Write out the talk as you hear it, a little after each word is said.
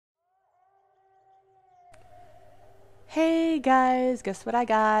Hey guys, guess what I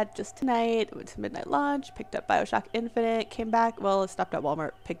got just tonight? Went to midnight lunch, picked up Bioshock Infinite, came back, well, I stopped at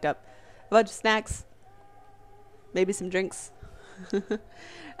Walmart, picked up a bunch of snacks, maybe some drinks.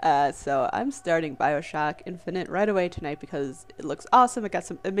 So I'm starting Bioshock Infinite right away tonight because it looks awesome. It got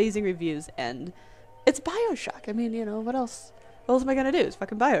some amazing reviews and it's Bioshock. I mean, you know, what else? What else am I gonna do? It's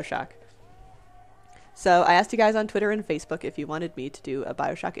fucking Bioshock. So I asked you guys on Twitter and Facebook if you wanted me to do a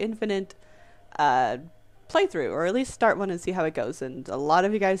Bioshock Infinite playthrough, or at least start one and see how it goes. And a lot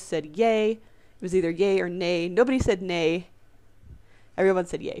of you guys said yay. It was either yay or nay. Nobody said nay. Everyone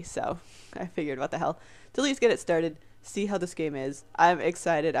said yay, so I figured what the hell. To at least get it started, see how this game is. I'm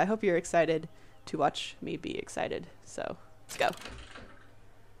excited. I hope you're excited to watch me be excited. So, let's go.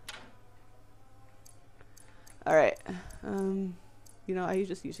 Alright. You know, I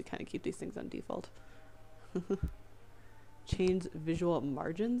just usually kind of keep these things on default. Change visual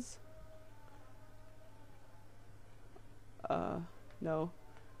margins? No.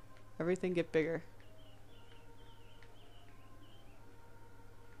 Everything get bigger.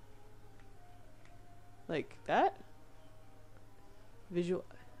 Like that? Visual...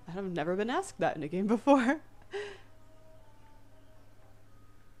 I've never been asked that in a game before.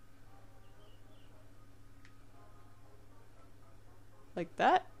 Like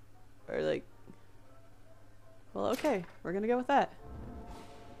that? Or like... Well, okay. We're gonna go with that.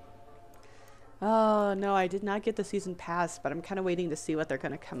 Oh, no, I did not get the season pass, but I'm kind of waiting to see what they're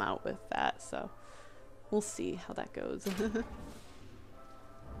going to come out with that, so we'll see how that goes.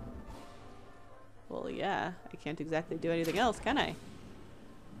 Well, yeah, I can't exactly do anything else, can I?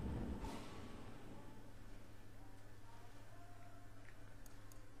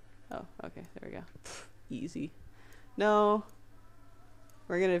 Oh, okay, there we go. Pfft, easy. No.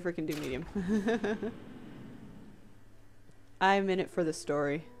 We're going to freaking do medium. I'm in it for the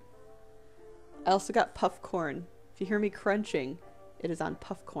story. I also got puff corn. If you hear me crunching, it is on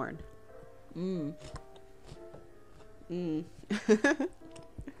puff corn. Mmm. Mmm.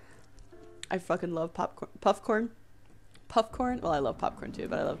 I fucking love popcorn. Puffcorn? Puffcorn? Well, I love popcorn too,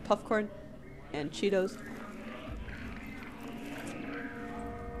 but I love puffcorn and Cheetos.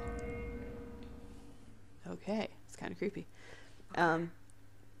 Okay, it's kind of creepy. Are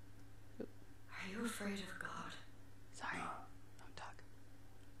you afraid of God? Sorry. No. Don't talk.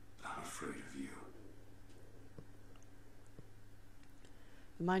 I'm afraid of you.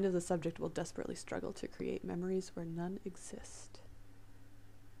 The mind of the subject will desperately struggle to create memories where none exist.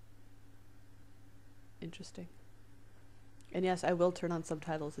 Interesting. And yes, I will turn on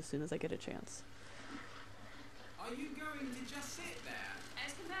subtitles as soon as I get a chance. Are you going to just sit there?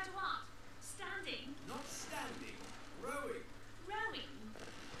 As compared to what? Standing? Not standing, rowing. Rowing?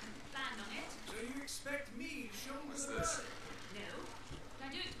 Land on it? So you expect me to shoulder What's the this? burden? No. But I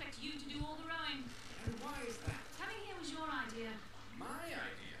do expect you to do all the rowing. And why is that? Coming here was your idea. My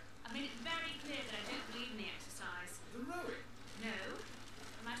idea. I made it very clear that I don't believe in the exercise. The rowing. No.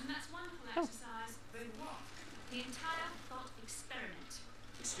 Imagine that's wonderful Oh. exercise. Then what? The entire thought experiment.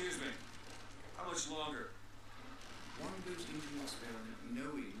 Excuse me. How much longer? One goes into an experiment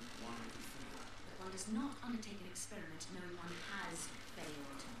knowing one will fail. But one does not undertake an experiment knowing one has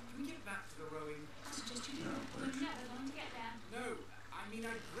failed. Can we get back to the rowing? I suggest you do. We're never going to get there. No. I mean,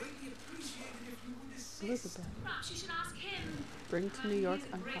 I'd greatly appreciate it if you would assist. Elizabeth, Perhaps you should ask him. bring to New York, He's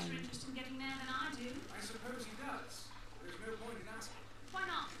a I'm greater fine. interest in getting there than I do. I suppose he does. There's no point in asking. Why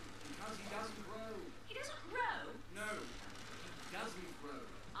not? Because he doesn't row. He doesn't row. No. He doesn't row.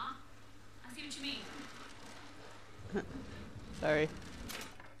 Ah, I see what you mean. Sorry.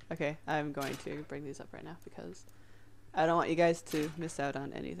 Okay, I'm going to bring these up right now because I don't want you guys to miss out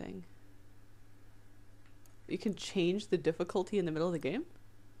on anything. You can change the difficulty in the middle of the game?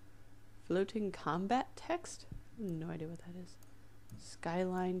 Floating combat text? No idea what that is.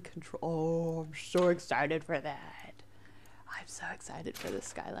 Skyline control. Oh, I'm so excited for that. I'm so excited for the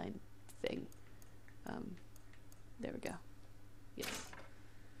skyline thing. There we go. Yes.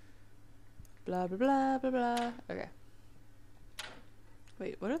 Blah blah blah blah blah. Okay.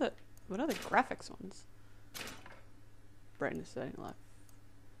 Wait, what are the graphics ones? Brightness setting left.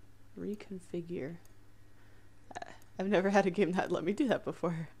 Reconfigure. I've never had a game that let me do that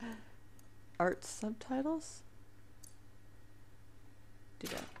before. Art subtitles? Do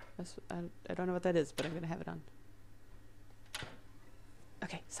that. I don't know what that is, but I'm gonna have it on.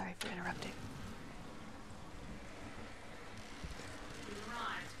 Okay, sorry for interrupting. We've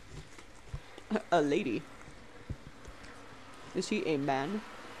arrived. A lady. Is she a man?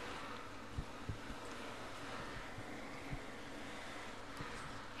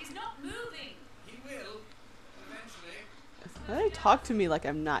 He's not moving. He will. Eventually. Why do they talk to me like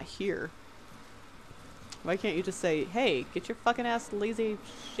I'm not here? Why can't you just say, hey, get your fucking ass lazy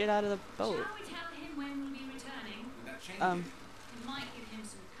shit out of the boat? Shall we tell him when we'll be returning? Would that change Um, It might give him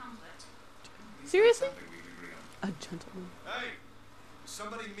some comfort. it? seriously? Something we can agree on. A gentleman. Hey,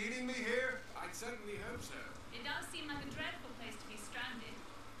 somebody meeting me here? I'd certainly hope so. It does seem like a dreadful place to be stranded.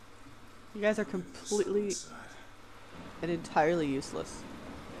 You guys are completely Inside. and entirely useless.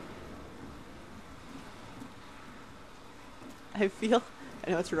 I feel,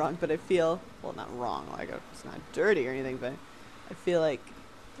 I know it's wrong, but I feel, well, not wrong, like it's not dirty or anything, but I feel like,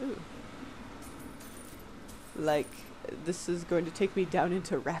 ooh, like this is going to take me down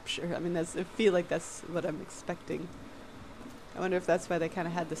into rapture. I mean, I feel like that's what I'm expecting. I wonder if that's why they kind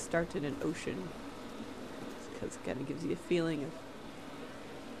of had to start in an ocean, because it kind of gives you a feeling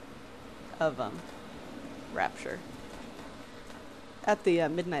of rapture. At the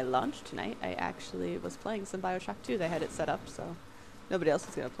midnight launch tonight, I actually was playing some Bioshock 2. They had it set up, so nobody else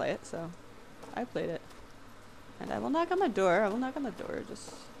was going to play it, so I played it. And I will knock on the door. I will knock on the door,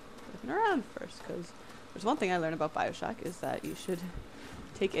 just looking around first, because there's one thing I learned about Bioshock is that you should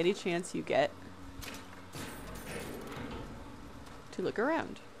take any chance you get to look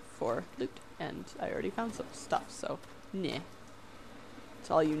around for loot. And I already found some stuff, so nah.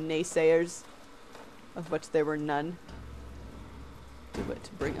 To all you naysayers, of which there were none, do it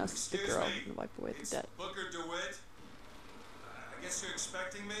to bring us the Excuse girl me. and wipe away the It's debt. Booker DeWitt. I guess you're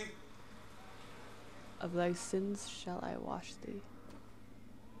expecting me? Of thy sins shall I wash thee.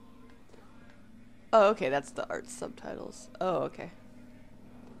 Oh, okay, that's the art subtitles. Oh, okay.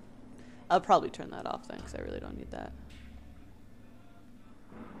 I'll probably turn that off then, because I really don't need that.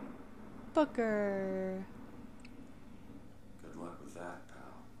 Booker! Good luck with that,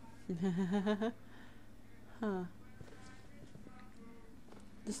 pal. Huh.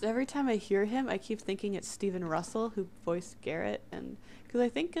 Just every time I hear him, I keep thinking it's Stephen Russell who voiced Garrett, and because I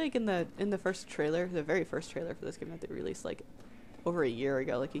think like in the first trailer, the very first trailer for this game that they released like over a year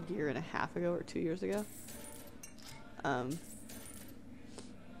ago, like a year and a half ago or 2 years ago,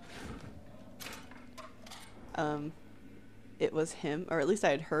 it was him, or at least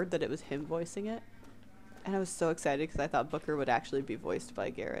I had heard that it was him voicing it, and I was so excited because I thought Booker would actually be voiced by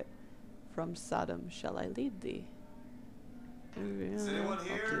Garrett from Sodom Shall I Lead Thee. Is anyone I'll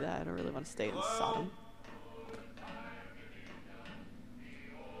here? do that. I don't really want to stay in Hello? Sodom.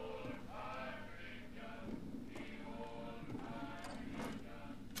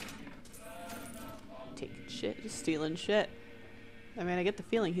 Taking shit, just stealing shit. I mean, I get the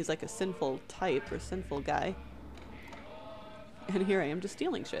feeling he's like a sinful type or sinful guy. And here I am just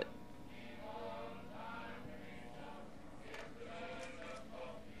stealing shit.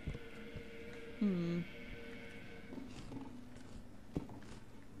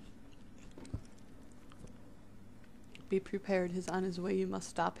 Be prepared, he's on his way, you must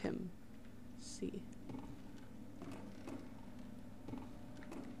stop him. See.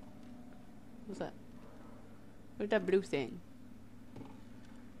 What's that? What's that blue thing?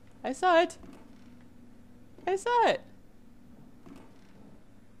 I saw it! I saw it!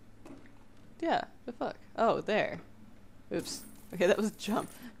 Yeah, the fuck? Oh, there. Oops. Okay, that was jump.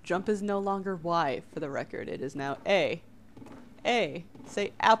 Jump is no longer Y for the record. It is now A. A.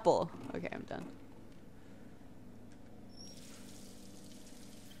 Say apple. Okay, I'm done.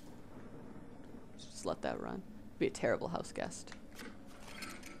 Just let that run. Be a terrible house guest.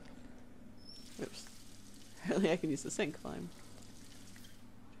 Oops. Apparently I can use the sink while I'm...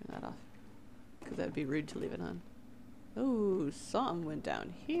 Turn that off. Because that would be rude to leave it on. Ooh, something went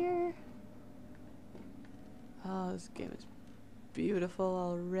down here. Oh, this game is beautiful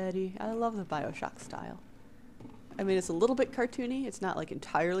already. I love the Bioshock style. I mean, it's a little bit cartoony. It's not like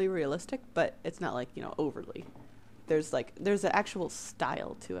entirely realistic, but it's not like, you know, overly. There's an actual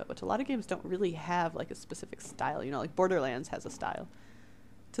style to it, which a lot of games don't really have like a specific style. You know, like Borderlands has a style.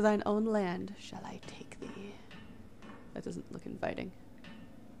 To thine own land shall I take thee. That doesn't look inviting.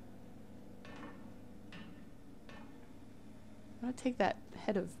 I want to take that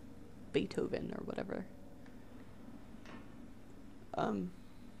head of Beethoven or whatever.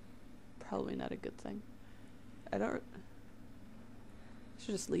 Probably not a good thing. I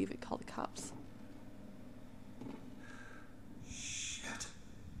should just leave and call the cops. Shit.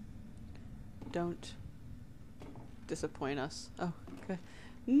 Don't disappoint us. Oh, okay.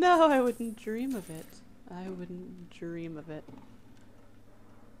 No, I wouldn't dream of it. I wouldn't dream of it.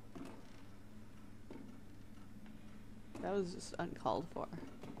 That was just uncalled for.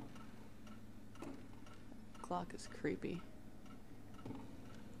 Clock is creepy.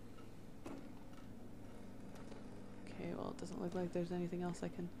 Okay, well, it doesn't look like there's anything else I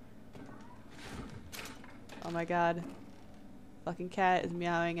can... Oh my god. Fucking cat is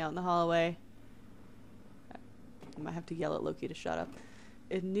meowing out in the hallway. I might have to yell at Loki to shut up.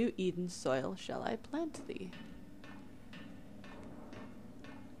 In New Eden soil shall I plant thee.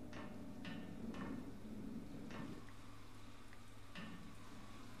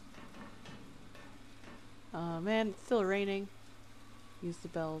 Oh man, it's still raining. Use the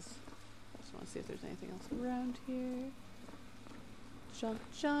bells. I just want to see if there's anything else around here. Jump,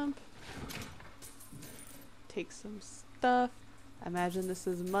 jump. Take some stuff. I imagine this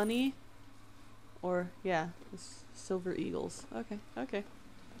is money. Or, yeah, this silver eagles. Okay, okay.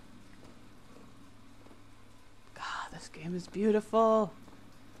 God, this game is beautiful.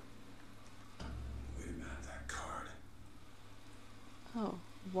 Wait a minute, that card. Oh,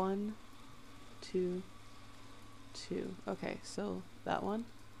 1, 2, 2. Okay, so that one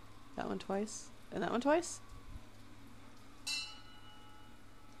twice, and that one twice?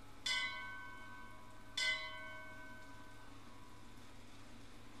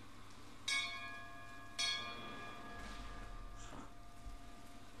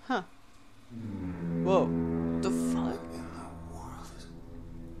 Huh. Whoa. The fuck? In the world.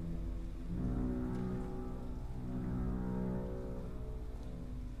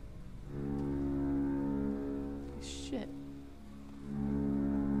 Shit.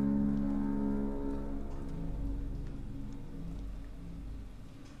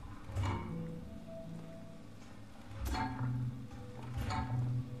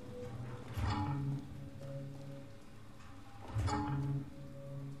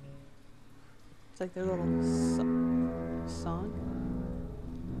 It's like their little song?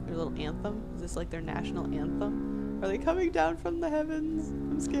 Their little anthem? Is this like their national anthem? Are they coming down from the heavens?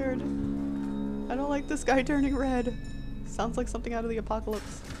 I'm scared. I don't like the sky turning red. Sounds like something out of the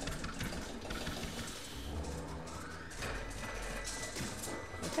apocalypse.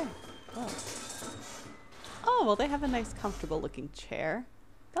 Okay. Oh. Oh, well they have a nice comfortable looking chair.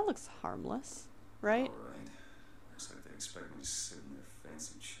 That looks harmless, right? Alright. Looks like they expect me to sit in their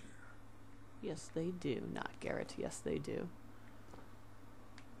fancy chair. Yes, they do. Not Garrett. Yes, they do.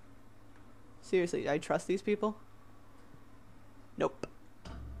 Seriously, I trust these people? Nope.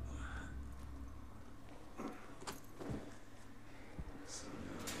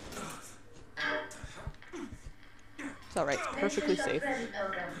 It's alright. It's perfectly safe.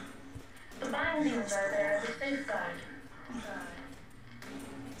 The bindings are there as a safeguard.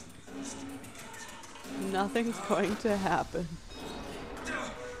 Nothing's going to happen.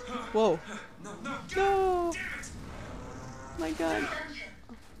 Whoa. No! My god.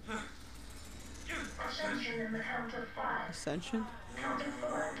 Ascension in the count of 5. Ascension? Count of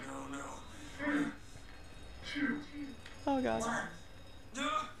 4. No, no. 3, 2, Oh god. 1. No!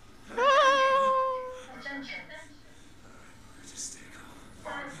 Ah! Ascension. Just stay calm.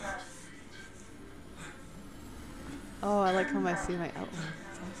 5 plus. Oh, I like how I see my outline.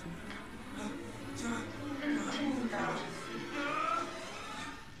 That's awesome. 15,000.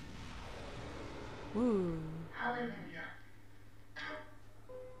 Woo. Hallelujah.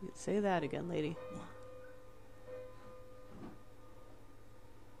 Say that again, lady.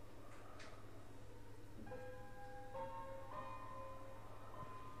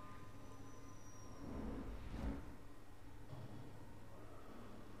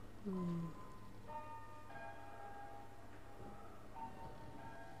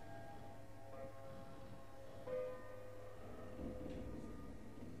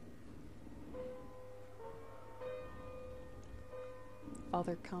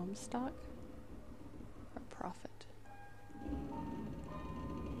 Father Comstock? Or Prophet?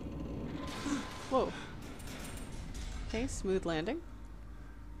 Whoa. Okay, smooth landing.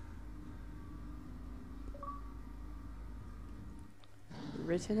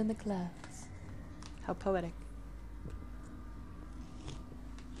 Written in the clouds. How poetic.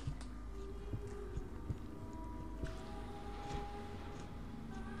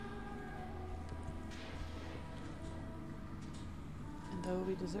 And though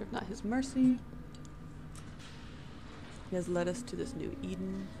we deserve not his mercy, he has led us to this new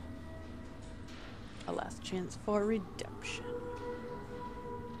Eden. A last chance for redemption.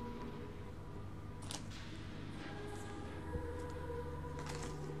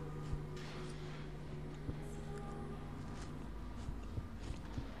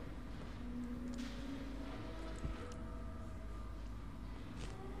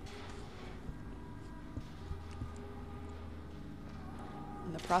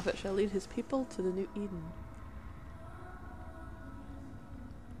 And the prophet shall lead his people to the new Eden.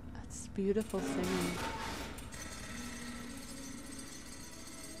 That's beautiful singing.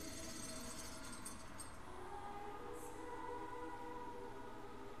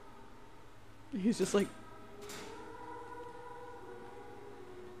 He's just like,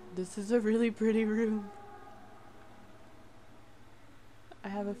 this is a really pretty room. I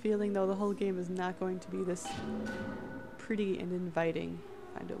have a feeling though the whole game is not going to be this pretty and inviting.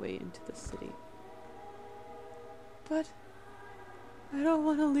 Find a way into the city. But I don't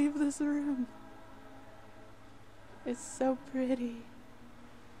want to leave this room. It's so pretty.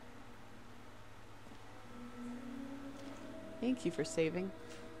 Thank you for saving.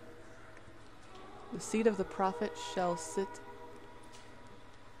 The seat of the prophet shall sit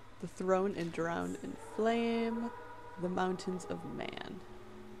the throne and drown in flame the mountains of man.